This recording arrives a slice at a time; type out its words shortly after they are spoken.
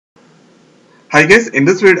Hi guys, in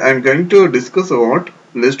this video I am going to discuss about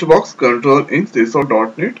ListBox control in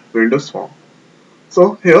C#.NET Windows Form.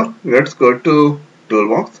 So here let's go to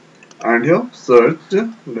Toolbox and here search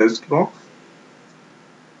ListBox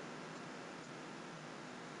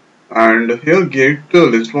and here get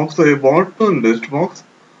ListBox. So about the ListBox,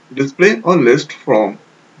 display a list from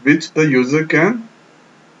which the user can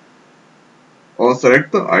or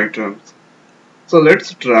select the items. So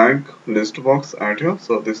let's drag ListBox at here.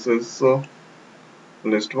 So this is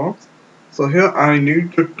ListBox. So here I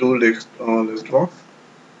need two ListBox.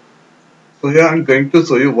 So here I'm going to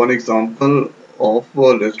show you one example of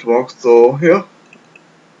a ListBox. So here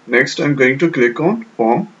next I'm going to click on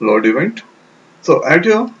form load event. So at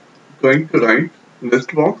here going to write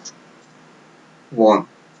ListBox 1.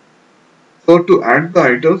 So to add the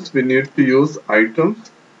items we need to use items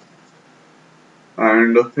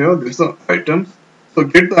and here these are items. So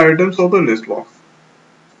get the items of the ListBox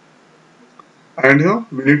and here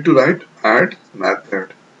we need to write add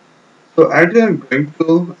method. So at here I'm going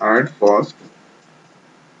to add first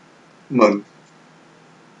month.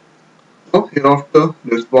 So hereafter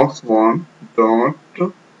ListBox 1 dot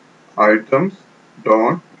items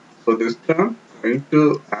dot, so this time I'm going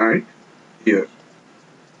to add here.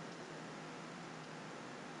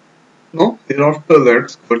 Now hereafter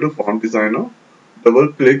let's go to form designer, double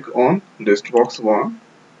click on ListBox 1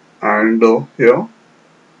 and here,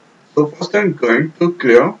 so first I'm going to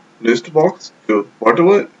clear ListBox 2,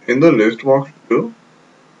 whatever in the ListBox 2.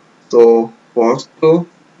 So first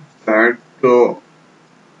that clear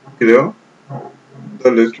the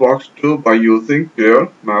ListBox 2 by using clear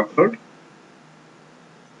method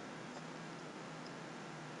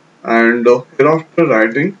and hereafter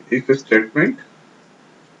writing if statement.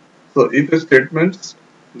 So if statements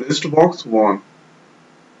ListBox 1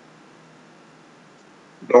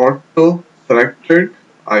 dot to selected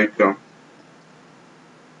item,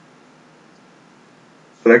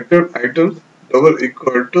 selected items double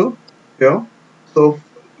equal to here. So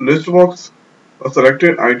ListBox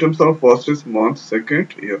selected items are first is month,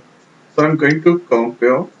 second year. So I'm going to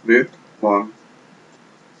compare with month.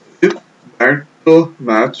 If that to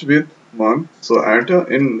match with month, so add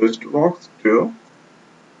in ListBox 2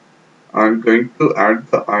 I'm going to add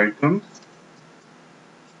the items.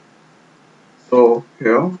 So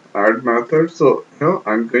here add method. So here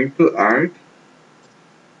I'm going to add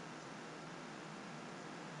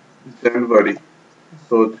January.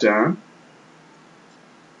 So Jan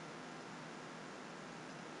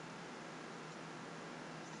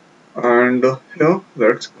and here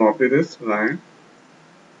let's copy this line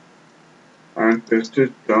and paste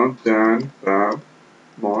it down Jan, Feb,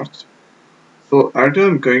 March. So at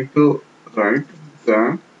I'm going to write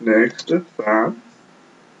Jan, next Feb,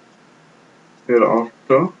 here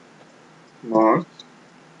after March,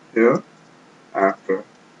 here after.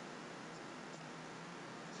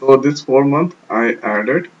 So this 4 month I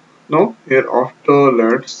added. Now here after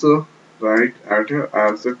let's write at here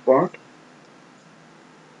as a part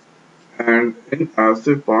and in as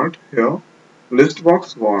a part here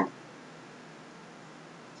ListBox 1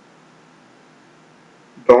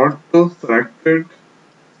 dot to selected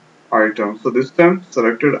item. So this time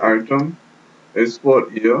selected item is for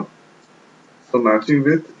year, so matching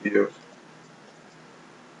with year.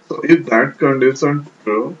 So if that condition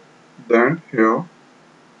true, then here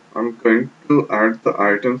I'm going to add the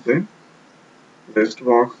items in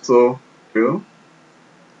ListBox 2.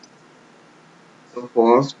 So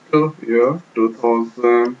first year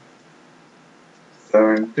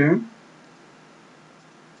 2017,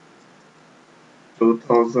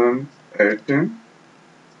 2018,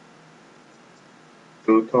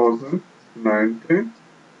 2019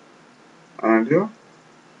 and here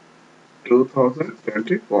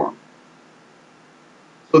 2021.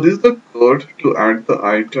 So this is the code to add the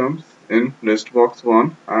items in ListBox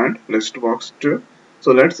 1 and ListBox 2.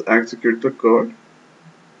 So let's execute the code.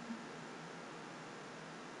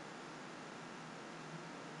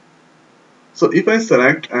 So if I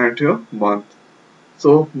select at here month,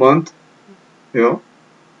 so month here,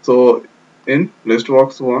 so in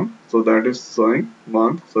ListBox 1, so that is showing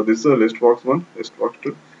month. So this is a ListBox 1, ListBox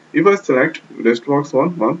 2. If I select ListBox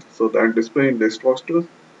 1 month, so that display in ListBox 2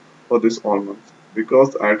 for this all months,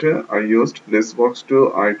 because at here I used ListBox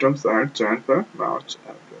 2 items at Jan, Feb, March,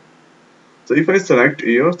 April. So if I select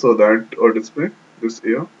year, so that will display this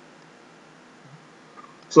year.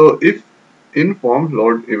 So if in form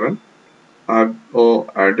load event I've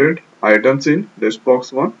added items in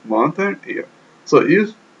ListBox 1 month and year. So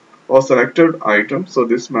if or selected item, so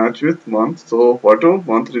this match with month, so whatever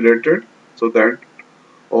month related, so that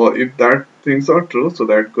or if that things are true, so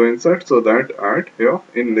that coincide, so that add here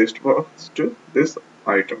in list box to this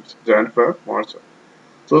items Jan, Feb, March.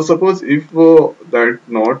 So suppose if that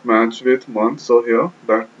not match with month, so here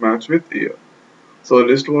that match with year. So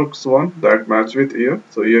list box 1 that match with year,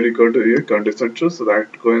 so year equal to year condition true, so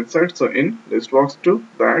that coincides. So in list box 2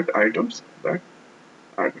 that items that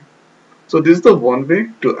add. So this is the one way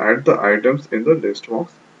to add the items in the list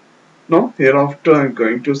box. Now hereafter I'm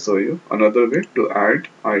going to show you another way to add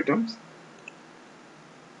items.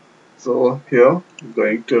 So here I'm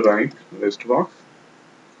going to write list box.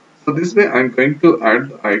 So this way I'm going to add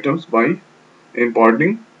the items by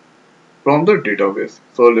importing from the database.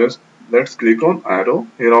 So let's click on arrow.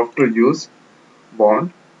 Hereafter use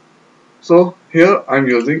bond. So here I'm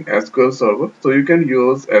using SQL Server. So you can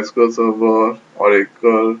use SQL Server,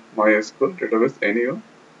 Oracle, MySQL database anywhere.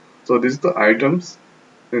 So this is the items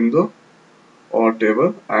in the or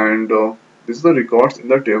table, and this is the records in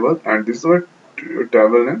the table, and this is the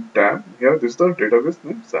table name tab. Here this is the database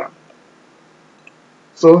name SAM.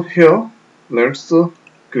 So here let's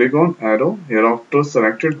click on arrow. Hereafter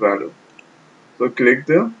selected value. So click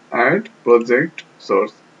there, add project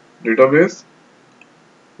source database.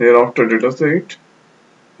 Hereafter dataset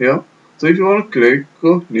here. So if you want to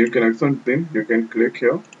click new connection, then you can click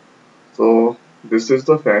here. So this is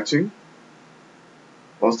the fetching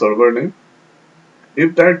or server name.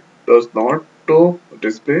 If that does not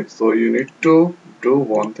display, so you need to do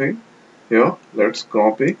one thing here. Let's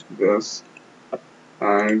copy this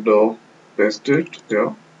and paste it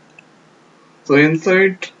here. So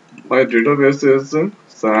inside my database is in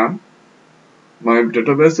SAM. My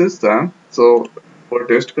database is SAM. So for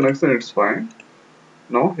test connection, it's fine.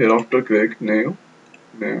 Now hereafter click new.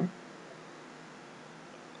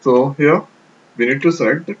 So here we need to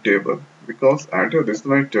select the table because at here this is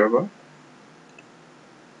my table.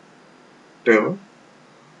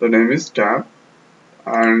 The name is tab,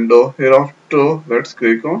 and hereafter let's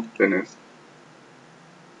click on finish.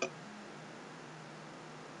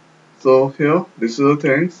 So here this is the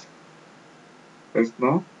things. Yes,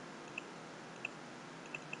 now.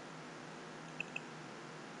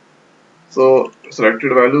 So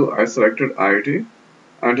selected value I selected ID,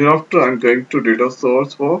 and hereafter I'm going to data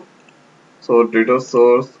source for so data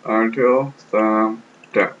source and here SAM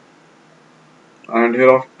tab, and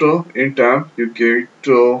hereafter in tab you get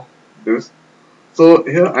this. So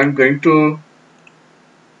here I'm going to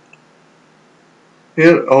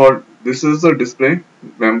here or this is the display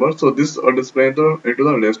member. So this display into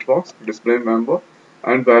the list box display member,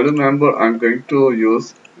 and value member I'm going to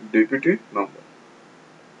use DPT number.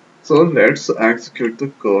 So let's execute the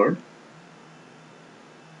code.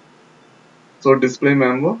 So display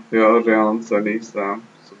member here Ram Sunny Sam.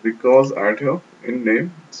 So because at here in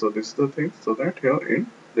name, so this is the thing. So that here in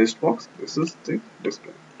list box this is the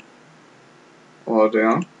display or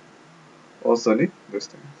Ram or Sunny this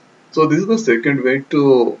thing. So this is the second way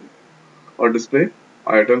to or display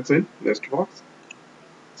items in list box.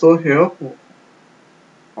 So here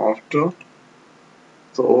after,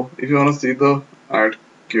 so if you want to see the add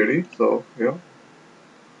query, so here,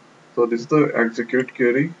 so this is the execute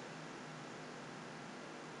query,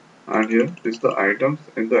 and here this is the items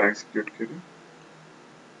in the execute query.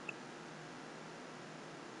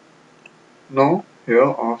 Now here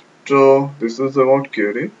after this is about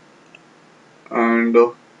query, and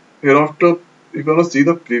hereafter if you want to see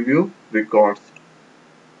the preview records.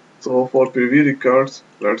 So for preview records,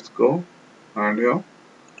 let's go, and here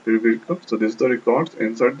preview records. So this is the records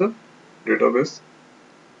inside the database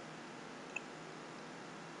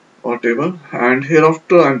or table, and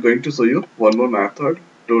hereafter I'm going to show you one more method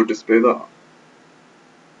to display the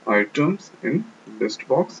items in list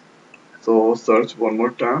box. So search one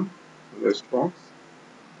more time list box,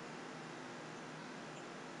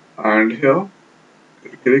 and here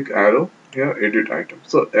click arrow here edit item.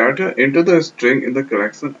 So add here into the string in the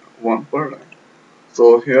collection one per line.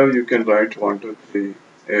 So here you can write 1 2 3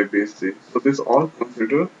 A B C. So this all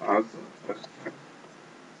considered as a string.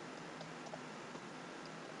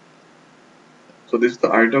 So this is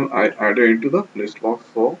the item I added into the list box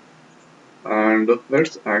 4, and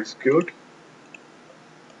let's execute.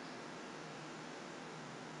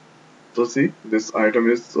 So see this item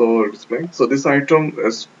is displaying. So this item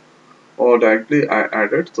is or directly I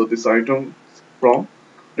added. So this item from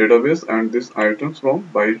database and this items from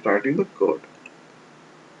by writing the code.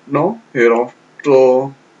 Now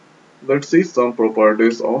hereafter let's see some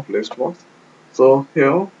properties of list box. So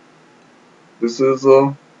here this is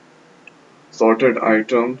sorted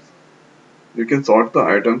items. You can sort the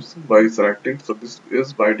items by selecting. So this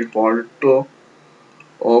is by default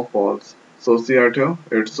or false. So see at here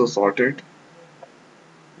it's sorted.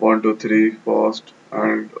 1 2 3 first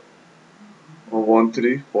and 1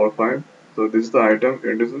 3 4 5. So this is the item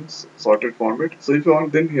in this sorted format. So if you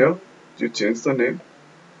want, then here you change the name.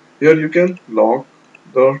 Here you can lock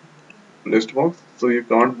the list box, so you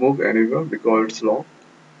can't move anywhere because it's locked.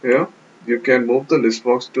 Here you can move the list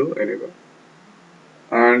box to anywhere.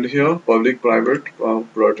 And here public private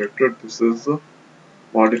protected, this is the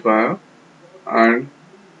modifier. And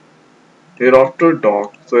here after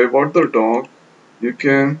doc, so about the doc, you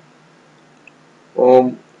can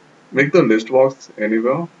um, make the list box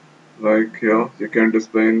anywhere. Like here you can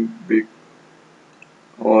display in big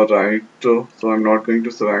or right. So I'm not going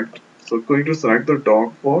to select, so going to select the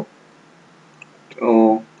doc for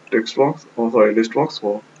text box, oh sorry, list box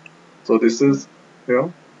for. So this is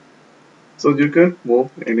here, so you can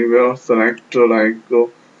move anywhere, select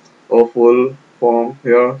a full form.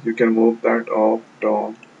 Here you can move that up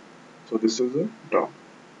down. So this is it down.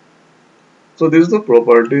 So this is the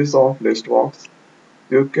properties of list box.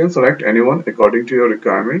 You can select anyone according to your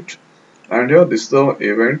requirement. And here this is the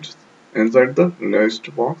event inside the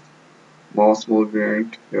list box. Mouse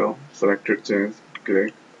movement here, selected change,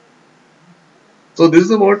 click. So this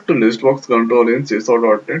is about the list box control in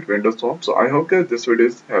csr.net Windows Form. So I hope that this video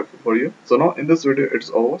is helpful for you. So now in this video it's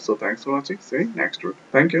over. So thanks for watching. See you next video.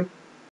 Thank you.